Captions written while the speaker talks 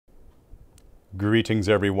Greetings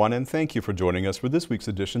everyone, and thank you for joining us for this week's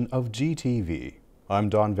edition of GTV. I'm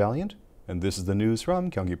Don Valiant, and this is the news from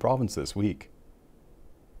Gyeonggi Province this week.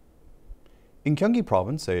 In Gyeonggi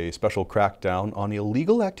Province, a special crackdown on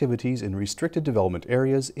illegal activities in restricted development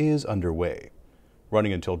areas is underway.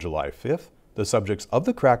 Running until July 5th, the subjects of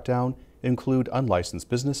the crackdown include unlicensed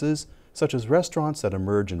businesses, such as restaurants that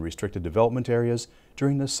emerge in restricted development areas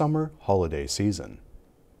during the summer holiday season.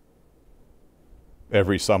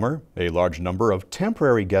 Every summer, a large number of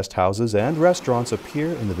temporary guest houses and restaurants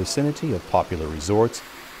appear in the vicinity of popular resorts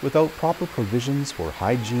without proper provisions for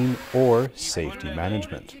hygiene or safety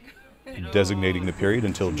management. Designating the period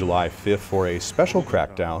until July 5th for a special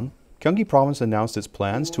crackdown, Gyeonggi Province announced its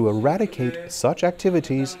plans to eradicate such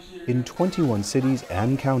activities in 21 cities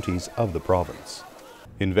and counties of the province.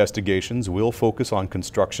 Investigations will focus on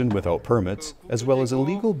construction without permits, as well as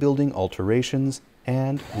illegal building alterations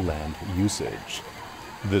and land usage.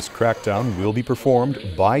 This crackdown will be performed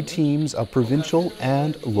by teams of provincial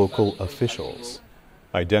and local officials.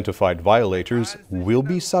 Identified violators will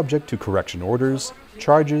be subject to correction orders,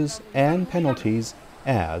 charges, and penalties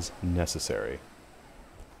as necessary.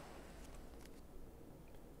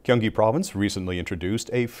 Gyeonggi Province recently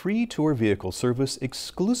introduced a free tour vehicle service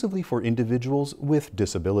exclusively for individuals with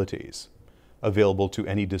disabilities. Available to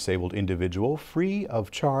any disabled individual free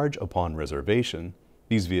of charge upon reservation,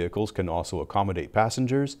 these vehicles can also accommodate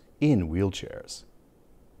passengers in wheelchairs.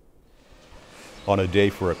 On a day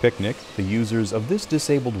for a picnic, the users of this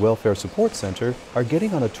Disabled Welfare Support Center are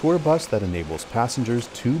getting on a tour bus that enables passengers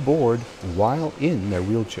to board while in their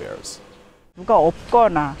wheelchairs. 누가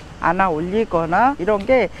없거나 안아 올리거나 이런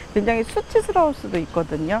게 굉장히 수치스러울 수도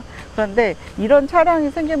있거든요. 그런데 이런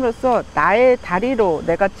차량이 생김으로써 나의 다리로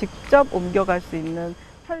내가 직접 옮겨갈 수 있는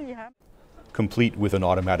편리함. Complete with an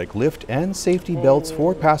automatic lift and safety belts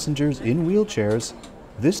for passengers in wheelchairs,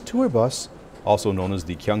 this tour bus, also known as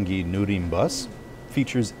the Gyeonggi Nurim bus,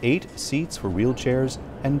 features 8 seats for wheelchairs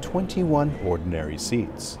and 21 ordinary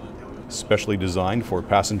seats. Specially designed for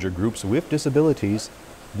passenger groups with disabilities,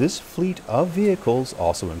 this fleet of vehicles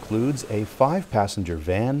also includes a 5-passenger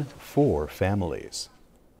van for families.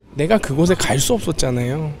 내가 그곳에 갈 수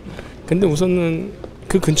없었잖아요. 근데 우선은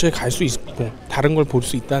그 근처에 갈 수 있고 다른 걸 볼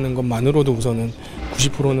수 있다는 것만으로도 우선은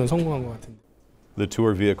 90%는 성공한 것 같은데. The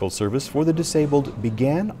tour vehicle service for the disabled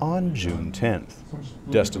began on June 10th.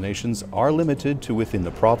 Destinations are limited to within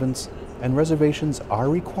the province, and reservations are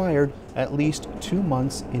required at least 2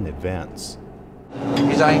 months in advance.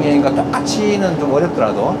 비장애인과 똑같이는 좀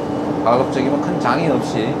어렵더라도 가급적이면 큰 장애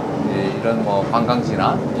없이 이런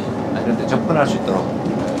관광지나 이런 데 접근할 수 있도록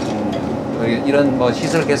이런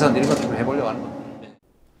시설 개선 이런 것도 좀 해보려고 하는 겁니다.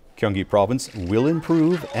 Gyeonggi Province will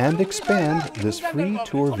improve and expand this free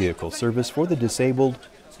tour vehicle service for the disabled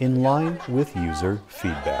in line with user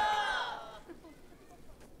feedback.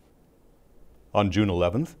 On June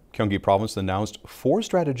 11th, Gyeonggi Province announced 4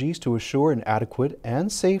 strategies to assure an adequate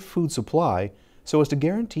and safe food supply so as to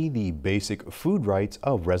guarantee the basic food rights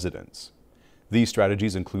of residents. These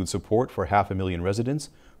strategies include support for 500,000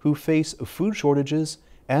 residents who face food shortages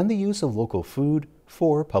and the use of local food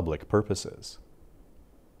for public purposes.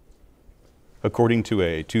 According to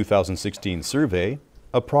a 2016 survey,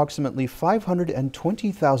 approximately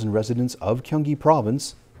 520,000 residents of Gyeonggi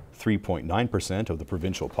Province, 3.9% of the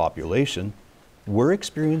provincial population, were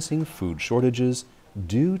experiencing food shortages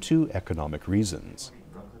due to economic reasons.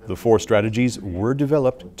 The 4 strategies were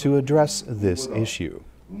developed to address this issue.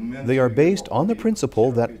 They are based on the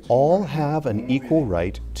principle that all have an equal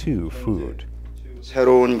right to food.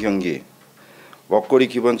 새로운 경기, 먹거리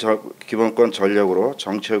기본권 전략으로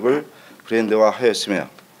정책을 브랜드화하였으며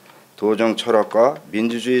도정 철학과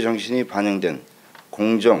민주주의 정신이 반영된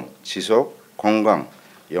공정, 지속, 건강,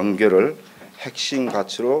 연결을 핵심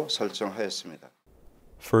가치로 설정하였습니다.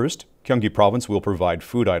 First, Gyeonggi Province will provide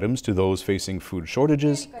food items to those facing food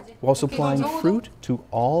shortages while supplying fruit to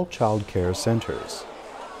all child care centers.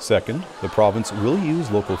 Second, the province will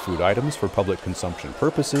use local food items for public consumption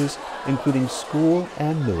purposes, including school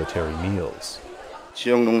and military meals.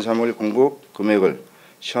 지역 농산물 공급 금액을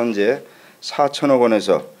현재 4천억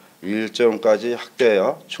원에서 1조 원까지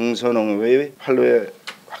확대하여 중소농업의 활로에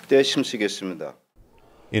확대 힘쓰겠습니다.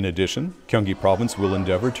 In addition, Gyeonggi Province will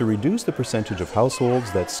endeavor to reduce the percentage of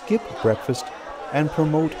households that skip breakfast and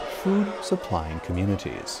promote food-supplying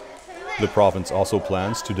communities. The province also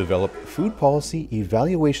plans to develop food policy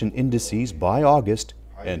evaluation indices by August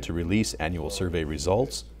and to release annual survey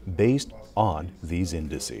results based on these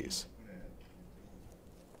indices.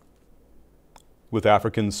 With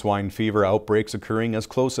African swine fever outbreaks occurring as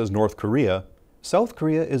close as North Korea, South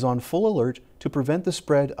Korea is on full alert to prevent the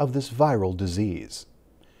spread of this viral disease.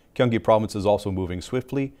 Gyeonggi Province is also moving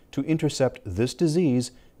swiftly to intercept this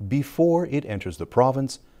disease before it enters the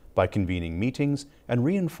province by convening meetings and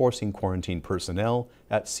reinforcing quarantine personnel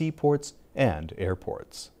at seaports and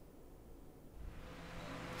airports.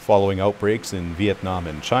 Following outbreaks in Vietnam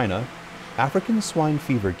and China, African swine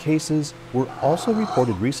fever cases were also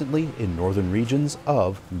reported recently in northern regions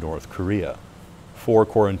of North Korea. 4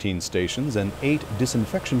 quarantine stations and 8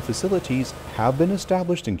 disinfection facilities have been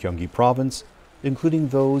established in Gyeonggi Province, including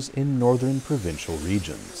those in northern provincial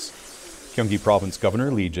regions. Gyeonggi Province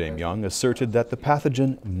Governor Lee Jae-myung asserted that the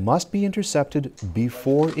pathogen must be intercepted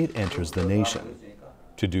before it enters the nation.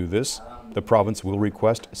 To do this, the province will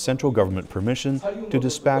request central government permission to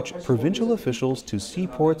dispatch provincial officials to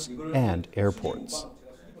seaports and airports.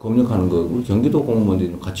 검역하는 거 우리 경기도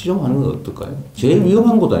공무원들이 같이 좀 하는 건 어떨까요? 제일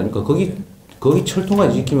위험한 곳 아닙니까? 거기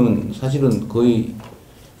철통까지 지키면 사실은 거의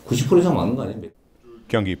 90% 이상 맞는 거 아닙니까?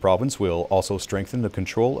 Gyeonggi Province will also strengthen the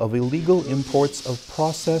control of illegal imports of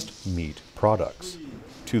processed meat products.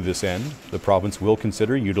 To this end, the province will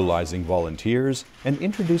consider utilizing volunteers and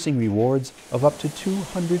introducing rewards of up to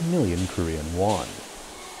 200 million Korean won.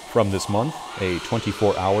 From this month, a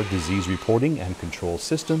 24-hour disease reporting and control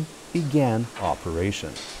system began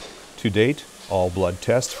operation. To date, all blood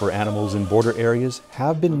tests for animals in border areas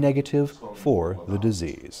have been negative for the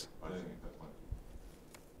disease.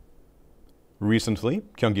 Recently,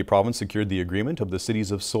 Gyeonggi Province secured the agreement of the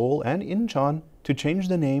cities of Seoul and Incheon to change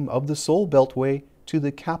the name of the Seoul Beltway to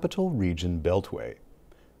the Capital Region Beltway.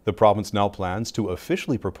 The province now plans to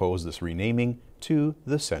officially propose this renaming to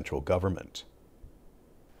the central government.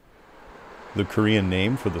 The Korean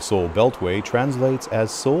name for the Seoul Beltway translates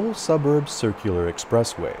as Seoul Suburb Circular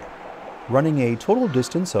Expressway. Running a total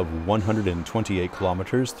distance of 128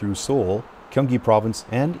 kilometers through Seoul, Gyeonggi Province,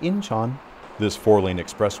 and Incheon, this 4-lane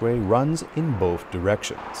expressway runs in both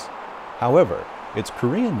directions. However, its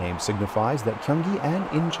Korean name signifies that Gyeonggi and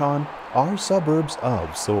Incheon are suburbs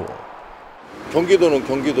of Seoul. 경기도는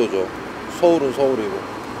경기도죠. 서울은 서울이고.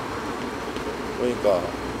 그러니까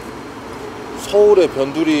서울의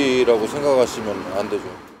변두리라고 생각하시면 안 되죠.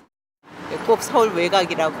 꼭 서울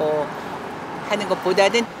외곽이라고 하는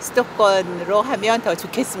것보다는 수도권으로 하면 더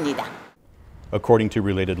좋겠습니다. According to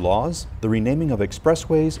related laws, the renaming of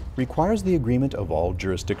expressways requires the agreement of all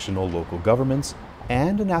jurisdictional local governments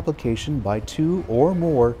and an application by 2 or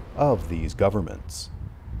more of these governments.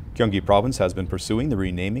 Gyeonggi Province has been pursuing the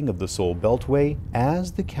renaming of the Seoul Beltway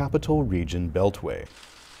as the Capital Region Beltway.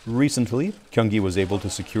 Recently, Gyeonggi was able to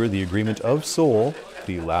secure the agreement of Seoul,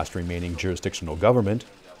 the last remaining jurisdictional government,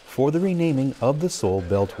 for the renaming of the Seoul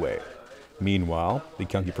Beltway. Meanwhile, the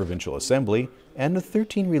Gyeonggi Provincial Assembly and the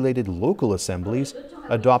 13 related local assemblies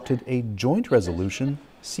adopted a joint resolution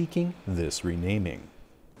seeking this renaming.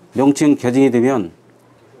 명칭 개정이 되면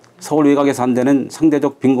서울 외곽에서 안되는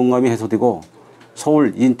상대적 빈곤감이 해소되고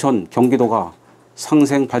서울, 인천, 경기도가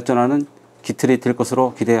상생 발전하는 기틀이 될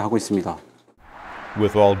것으로 기대하고 있습니다.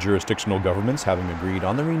 With all jurisdictional governments having agreed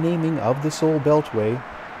on the renaming of the Seoul Beltway,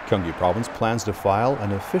 Gyeonggi Province plans to file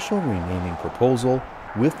an official renaming proposal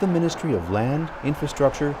with the Ministry of Land,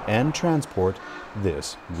 Infrastructure, and Transport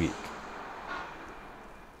this week.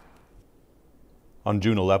 On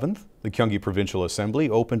June 11th, the Gyeonggi Provincial Assembly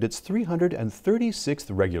opened its 336th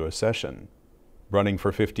regular session. Running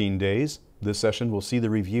for 15 days, this session will see the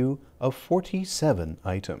review of 47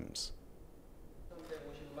 items.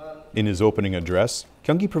 In his opening address,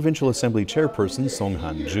 Gyeonggi Provincial Assembly Chairperson Song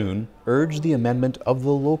Han-jun urged the amendment of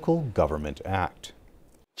the Local Government Act.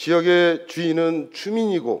 지역의 주인은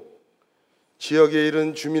주민이고 지역에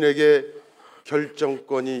이른 주민에게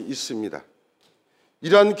결정권이 있습니다.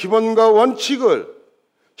 이러한 기본과 원칙을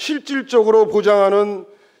실질적으로 보장하는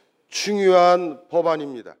중요한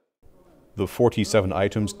법안입니다. The 47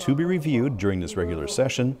 items to be reviewed during this regular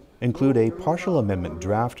session include a partial amendment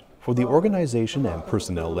draft for the organization and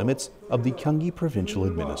personnel limits of the Gyeonggi Provincial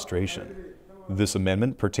Administration. This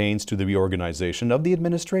amendment pertains to the reorganization of the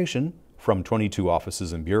administration from 22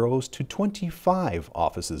 offices and bureaus to 25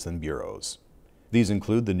 offices and bureaus. These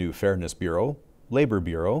include the new Fairness Bureau, Labor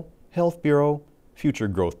Bureau, Health Bureau, Future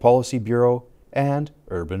Growth Policy Bureau, and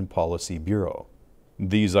Urban Policy Bureau.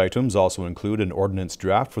 These items also include an ordinance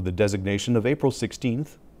draft for the designation of April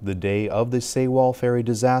 16th, the day of the Seoul ferry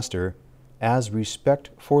disaster, as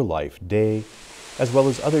Respect for Life Day, as well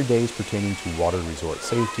as other days pertaining to water resort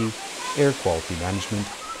safety, air quality management,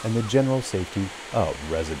 and the general safety of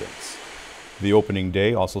residents. The opening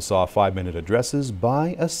day also saw 5-minute addresses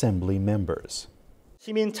by Assembly members.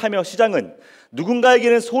 시민 참여 시장은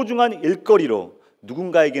누군가에게는 소중한 일거리로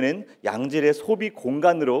누군가에게는 양질의 소비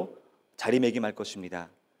공간으로 자리매김할 것입니다.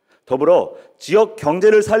 더불어 지역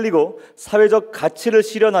경제를 살리고 사회적 가치를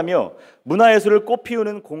실현하며 문화예술을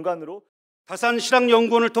꽃피우는 공간으로 다산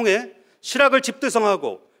실학연구원을 통해 실학을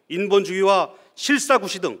집대성하고 인본주의와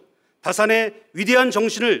실사구시 등 다산의 위대한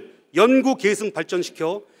정신을 연구 계승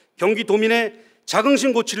발전시켜 경기도민의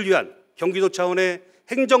자긍심 고취를 위한 경기도 차원의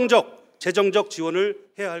행정적, 재정적 지원을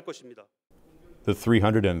해야 할 것입니다. The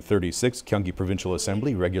 336th Gyeonggi Provincial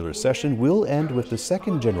Assembly regular session will end with the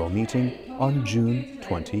second general meeting on June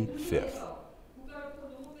 25th.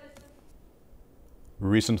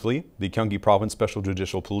 Recently, the Gyeonggi Province Special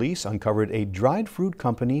Judicial Police uncovered a dried fruit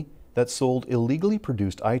company that sold illegally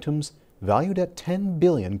produced items valued at 10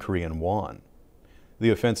 billion Korean won. The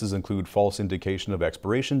offenses include false indication of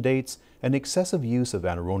expiration dates and excessive use of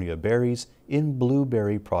Anaronia berries in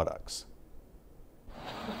blueberry products.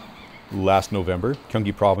 Last November,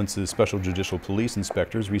 Gyeonggi Province's Special Judicial Police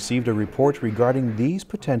inspectors received a report regarding these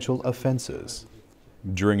potential offenses.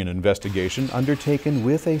 During an investigation undertaken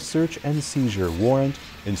with a search and seizure warrant,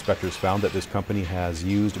 inspectors found that this company has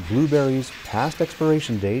used blueberries' past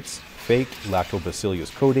expiration dates, fake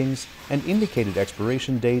lactobacillus coatings, and indicated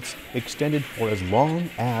expiration dates extended for as long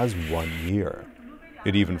as 1 year.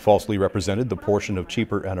 It even falsely represented the portion of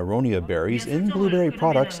cheaper Anaronia berries in blueberry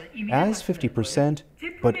products as 50%,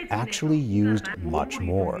 but actually used much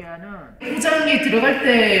more. 포장에 들어갈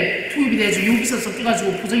때 투입이 돼서 여기서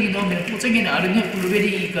섞여가지고 포장에 넣으면 포장에는 아르니아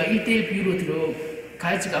블루베리가 1:1 비율로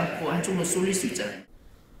들어가지가 않고 한쪽으로 쏠릴 수 있잖아요.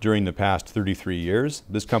 During the past 33 years,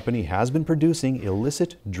 this company has been producing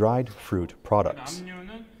illicit dried fruit products.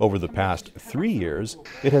 Over the past 3 years,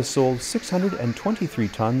 it has sold 623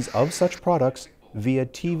 tons of such products via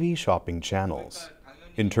TV shopping channels.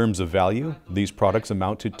 In terms of value, these products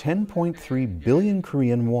amount to 10.3 billion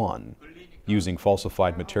Korean won. Using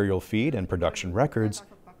falsified material feed and production records,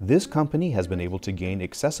 this company has been able to gain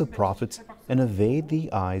excessive profits and evade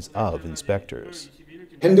the eyes of inspectors.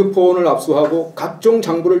 핸드폰을 압수하고 각종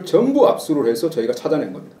장부를 전부 압수를 해서 저희가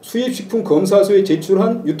찾아낸 겁니다. 수입식품 검사소에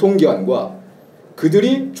제출한 유통기한과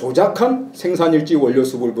그들이 조작한 생산일지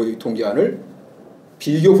원료수불부 유통기한을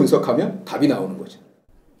비교 분석하면 답이 나오는 거죠.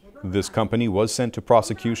 This company was sent to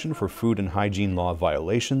prosecution for food and hygiene law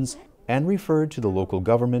violations and referred to the local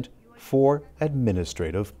government for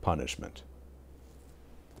administrative punishment.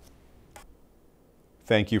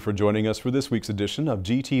 Thank you for joining us for this week's edition of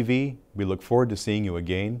GTV. We look forward to seeing you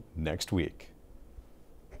again next week.